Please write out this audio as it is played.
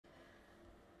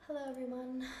Hello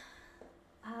everyone.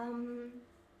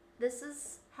 This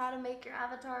is how to make your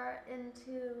avatar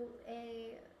into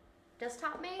a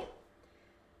desktop mate.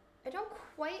 I don't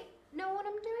quite know what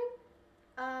I'm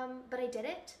doing, but I did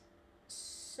it.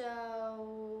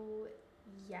 So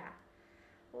yeah,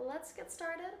 let's get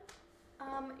started.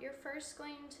 You're first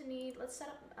going to need, let's set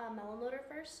up a Melon loader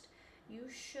first. You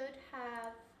should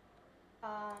have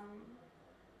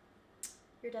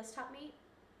your desktop mate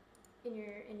in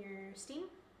your Steam.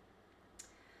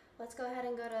 Let's go ahead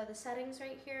and go to the settings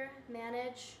right here,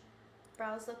 manage,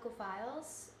 browse local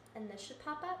files, and this should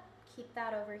pop up. Keep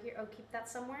that over here, keep that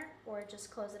somewhere, or just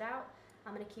close it out.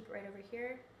 I'm gonna keep it right over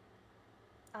here.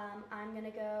 I'm gonna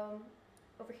go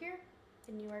over here,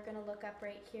 and you are gonna look up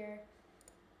right here,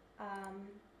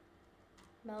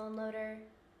 Melon loader,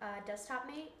 desktop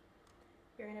mate.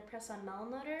 You're gonna press on Melon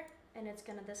loader, and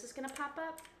this is gonna pop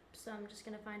up. So I'm just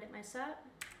gonna find it myself.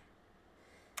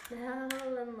 Melon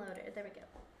loader, there we go.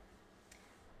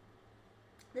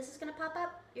 This is gonna pop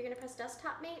up, you're gonna press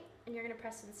desktop mate, and you're gonna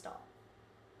press install.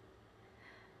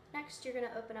 Next, you're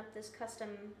gonna open up this custom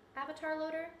avatar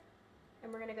loader,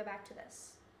 and we're gonna go back to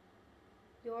this.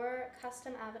 Your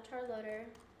custom avatar loader,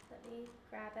 let me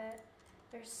grab it.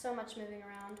 There's so much moving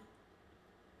around.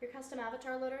 Your custom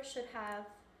avatar loader should have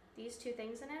these two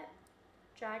things in it.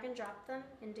 Drag and drop them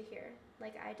into here,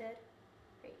 like I did,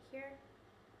 right here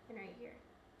and right here.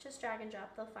 Just drag and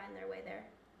drop, they'll find their way there.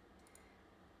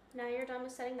 Now you're done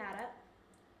with setting that up.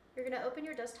 You're gonna open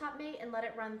your desktop mate and let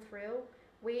it run through.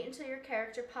 Wait until your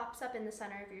character pops up in the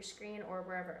center of your screen or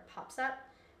wherever it pops up.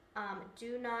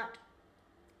 Do not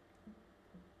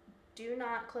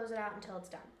close it out until it's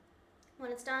done. When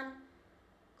it's done,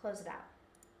 close it out.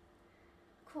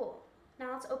 Cool.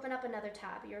 Now let's open up another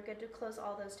tab. You're good to close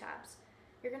all those tabs.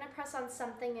 You're gonna press on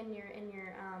something in your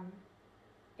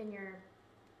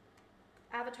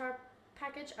avatar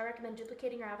package. I recommend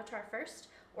duplicating your avatar first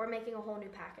or making a whole new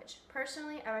package.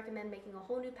 Personally, I recommend making a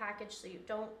whole new package so you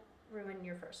don't ruin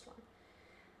your first one.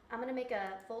 I'm gonna make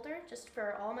a folder just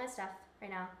for all my stuff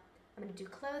right now. I'm gonna do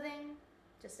clothing,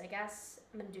 just I guess.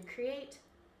 I'm gonna do create,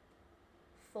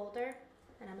 folder,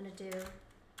 and I'm gonna do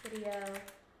video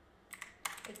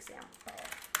example.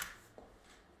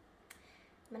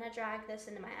 I'm gonna drag this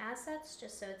into my assets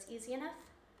just so it's easy enough.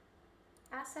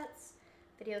 Assets,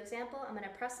 video example, I'm gonna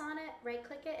press on it, right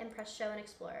click it, and press show in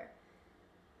Explorer.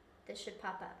 This should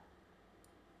pop up.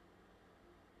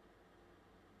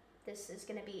 This is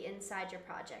gonna be inside your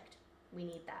project. We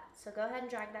need that. So go ahead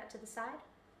and drag that to the side.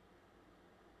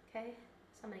 Okay,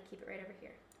 so I'm gonna keep it right over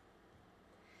here.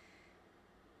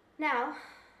 Now,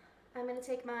 I'm gonna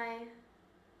take my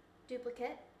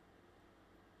duplicate.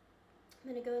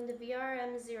 I'm gonna go into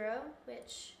VRM 0,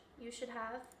 which you should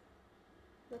have.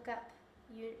 Look up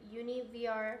UNI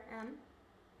VRM.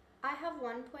 I have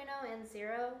 1.0 and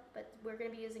 0, but we're gonna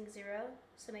be using 0,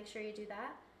 so make sure you do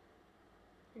that.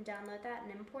 And download that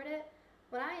and import it.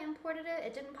 When I imported it,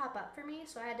 it didn't pop up for me,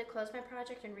 so I had to close my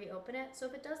project and reopen it. So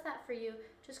if it does that for you,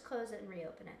 just close it and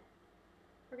reopen it.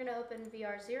 We're gonna open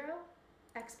VR0,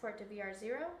 export to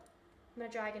VR0. I'm gonna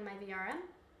drag in my VRM,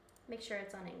 make sure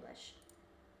it's on English.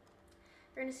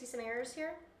 You're gonna see some errors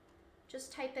here.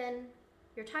 Just type in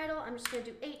your title. I'm just gonna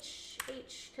do H,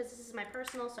 because this is my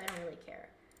personal, so I don't really care.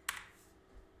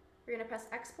 You're gonna press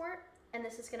export, and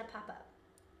this is gonna pop up.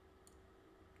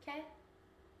 Okay?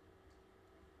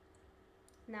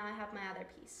 Now I have my other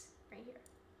piece right here.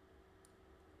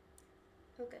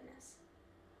 Oh goodness.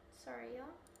 Sorry, y'all.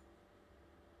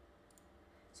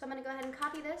 So I'm gonna go ahead and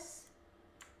copy this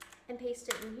and paste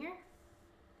it in here.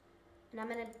 And I'm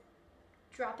gonna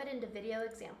drop it into video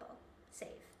example. Save.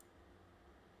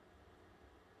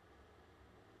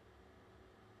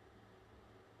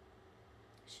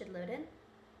 Should load in.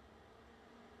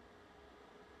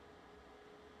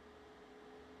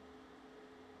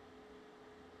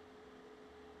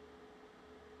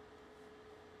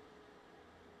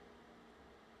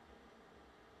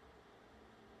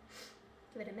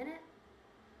 Give it a minute.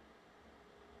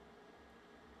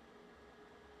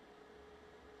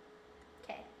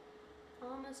 Okay,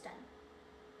 almost done.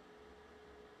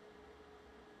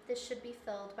 This should be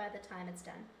filled by the time it's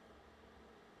done.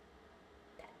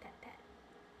 Pet, pet, pet.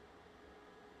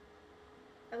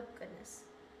 Oh goodness.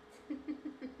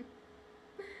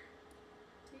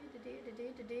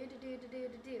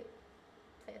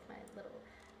 Play with my little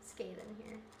skate in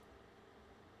here.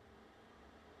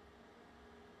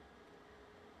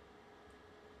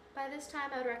 By this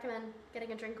time, I would recommend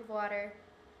getting a drink of water,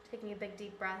 taking a big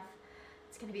deep breath.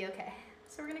 It's gonna be okay.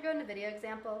 So we're gonna go into video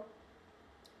example,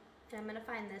 and I'm gonna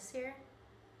find this here.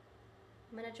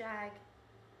 I'm gonna drag,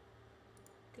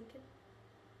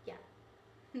 yeah.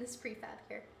 this prefab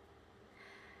here.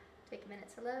 Take a minute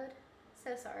to load.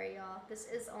 So sorry, y'all. This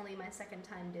is only my second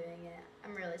time doing it.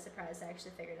 I'm really surprised I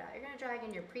actually figured it out. You're gonna drag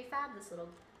in your prefab, this little,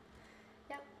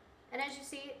 yep. And as you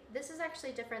see, this is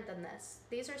actually different than this.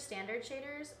 These are standard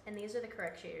shaders, and these are the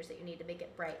correct shaders that you need to make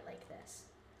it bright like this.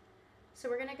 So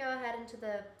we're gonna go ahead into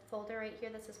the folder right here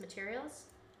that says materials.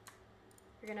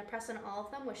 You're gonna press on all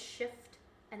of them with shift,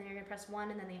 and then you're gonna press one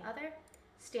and then the other.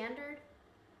 Standard,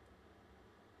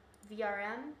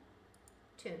 VRM,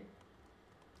 tune.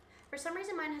 For some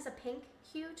reason mine has a pink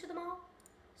hue to them all,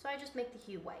 so I just make the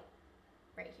hue white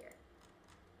right here.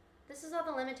 This is all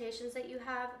the limitations that you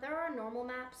have. There are normal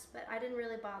maps, but I didn't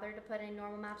really bother to put any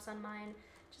normal maps on mine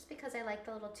just because I like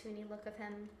the little toony look of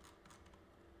him.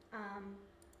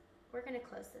 We're gonna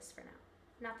close this for now.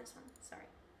 Not this one, sorry.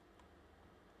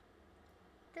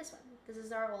 This one, this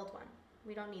is our old one.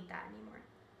 We don't need that anymore.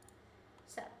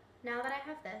 So now that I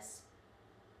have this,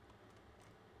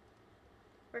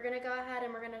 we're gonna go ahead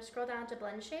and we're gonna scroll down to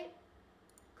blend shape,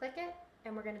 click it,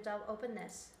 and we're gonna open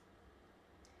this.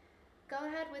 Go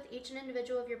ahead with each and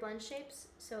individual of your blend shapes.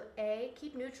 So A,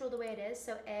 keep neutral the way it is.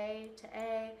 So A to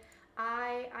A.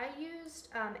 I used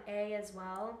A as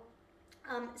well.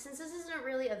 Since this isn't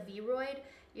really a Vroid,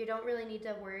 you don't really need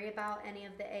to worry about any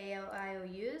of the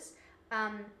IOUs.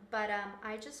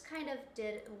 I just kind of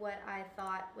did what I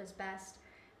thought was best.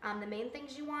 The main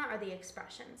things you want are the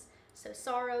expressions. So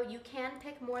sorrow, you can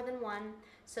pick more than one.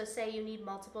 So say you need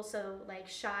multiple, so like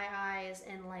shy eyes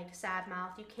and like sad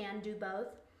mouth, you can do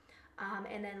both.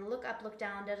 And then look up, look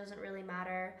down, that doesn't really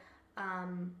matter.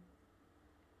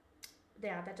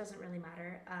 Yeah, that doesn't really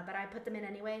matter, but I put them in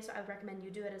anyway, so I would recommend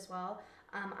you do it as well.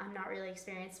 I'm not really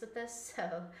experienced with this,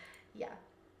 so yeah.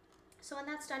 So when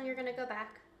that's done, you're gonna go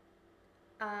back.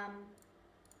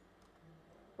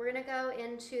 We're gonna go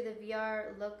into the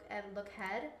VR look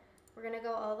head. We're gonna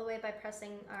go all the way by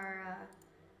pressing our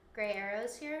gray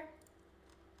arrows here.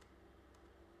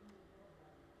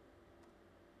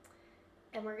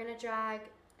 And we're gonna drag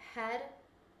head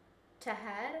to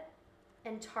head,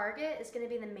 and target is gonna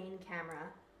be the main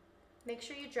camera. Make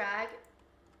sure you drag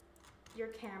your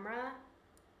camera.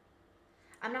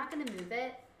 I'm not gonna move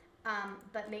it,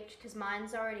 because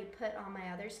mine's already put on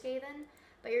my other Skaven,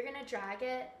 but you're gonna drag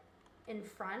it in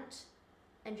front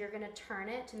and you're gonna turn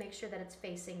it to make sure that it's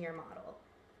facing your model.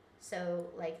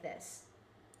 So like this.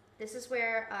 This is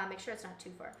where, make sure it's not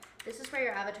too far. This is where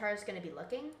your avatar is gonna be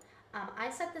looking.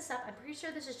 I set this up, I'm pretty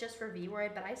sure this is just for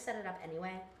Vroid, but I set it up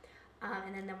anyway.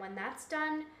 And then when that's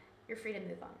done, you're free to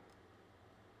move on.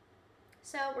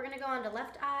 So we're gonna go on to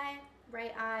left eye,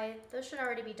 right eye, those should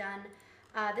already be done.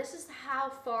 This is how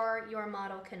far your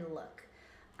model can look.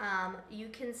 You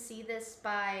can see this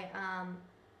by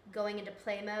going into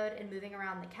play mode and moving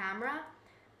around the camera.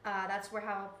 That's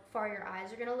how far your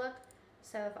eyes are gonna look.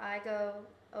 So if I go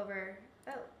over,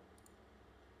 oh,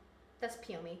 that's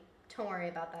Pyomi. Don't worry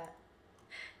about that.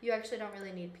 You actually don't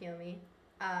really need Pyomi.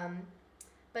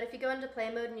 But if you go into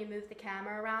play mode and you move the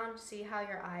camera around, see how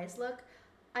your eyes look.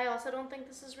 I also don't think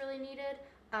this is really needed,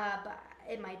 but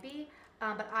it might be.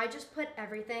 But I just put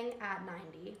everything at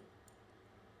 90.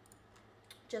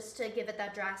 Just to give it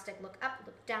that drastic look up,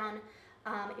 look down.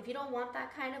 If you don't want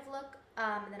that kind of look,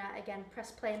 then again,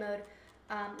 press play mode,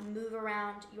 move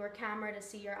around your camera to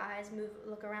see your eyes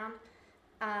look around.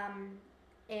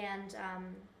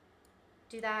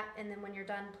 Do that, and then when you're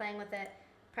done playing with it,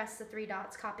 press the 3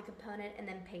 dots, copy component, and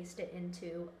then paste it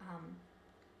into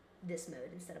this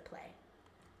mode instead of play.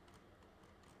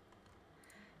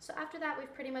 So after that,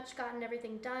 we've pretty much gotten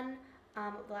everything done.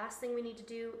 The last thing we need to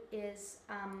do is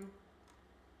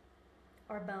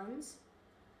our bones.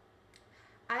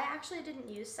 I actually didn't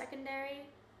use secondary.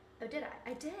 Oh, did I?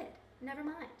 I did. Never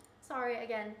mind. Sorry,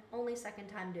 again, only second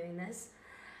time doing this.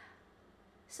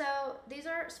 So these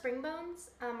are spring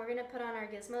bones. We're gonna put on our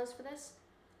gizmos for this.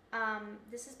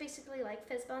 This is basically like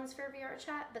fizz bones for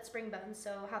VRCHAT, but spring bones.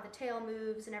 So how the tail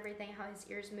moves and everything, how his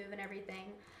ears move and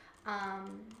everything.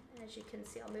 As you can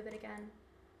see, I'll move it again.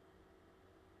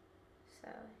 So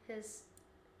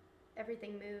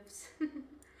everything moves.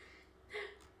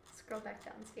 Scroll back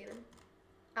down, Skaven.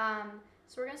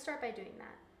 So we're gonna start by doing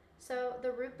that. So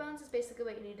the root bones is basically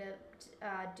what you need to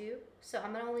do. So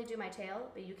I'm gonna only do my tail,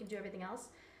 but you can do everything else.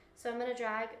 So I'm gonna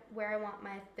drag where I want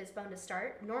my fizz bone to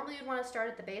start. Normally you'd wanna start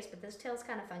at the base, but this tail's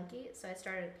kind of funky, so I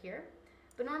started up here.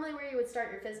 But normally where you would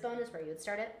start your fizz bone is where you would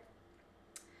start it.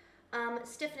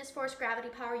 Stiffness, force, gravity,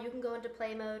 power, you can go into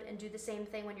play mode and do the same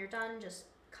thing when you're done. Just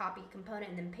copy component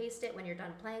and then paste it when you're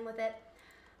done playing with it.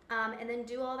 And then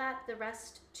do all that, the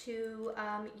rest to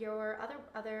your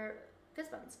other fizz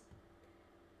bones.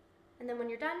 And then when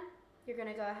you're done, you're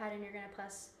gonna go ahead and you're gonna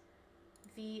press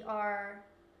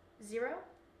VR0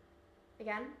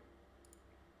 again.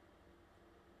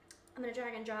 I'm going to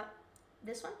drag and drop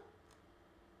this one.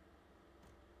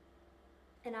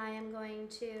 And I am going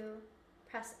to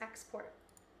press export.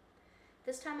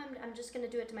 This time I'm just going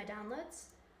to do it to my downloads.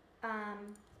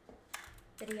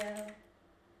 Video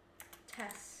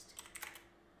test,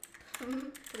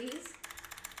 please.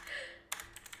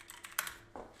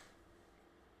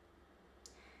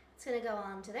 It's going to go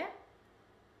on to there.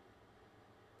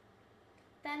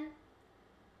 Then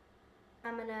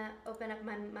I'm going to open up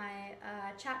my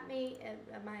chat meet,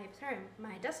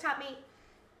 my desktop meet.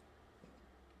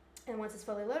 And once it's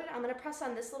fully loaded, I'm going to press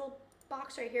on this little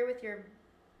box right here with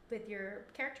your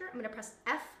character. I'm going to press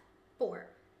F4.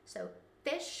 So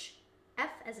fish, F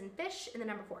as in fish, and the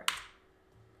number 4.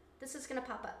 This is going to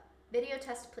pop up. Video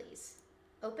test, please.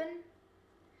 Open.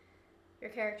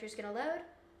 Your character's going to load.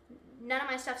 None of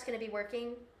my stuff's going to be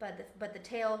working, but the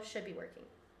tail should be working.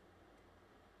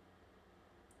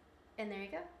 And there you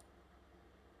go.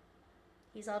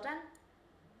 He's all done.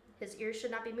 His ears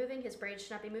should not be moving. His braids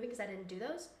should not be moving because I didn't do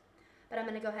those. But I'm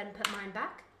going to go ahead and put mine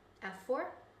back. F4.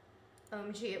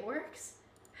 OMG, it works.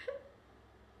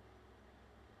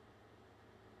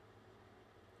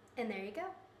 And there you go.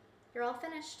 You're all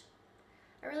finished.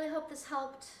 I really hope this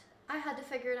helped. I had to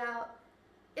figure it out.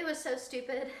 It was so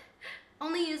stupid.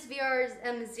 Only use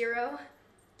VRM0.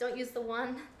 Don't use the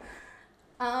 1.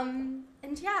 And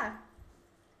yeah.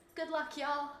 Good luck,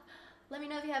 y'all. Let me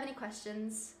know if you have any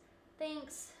questions.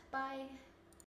 Thanks. Bye.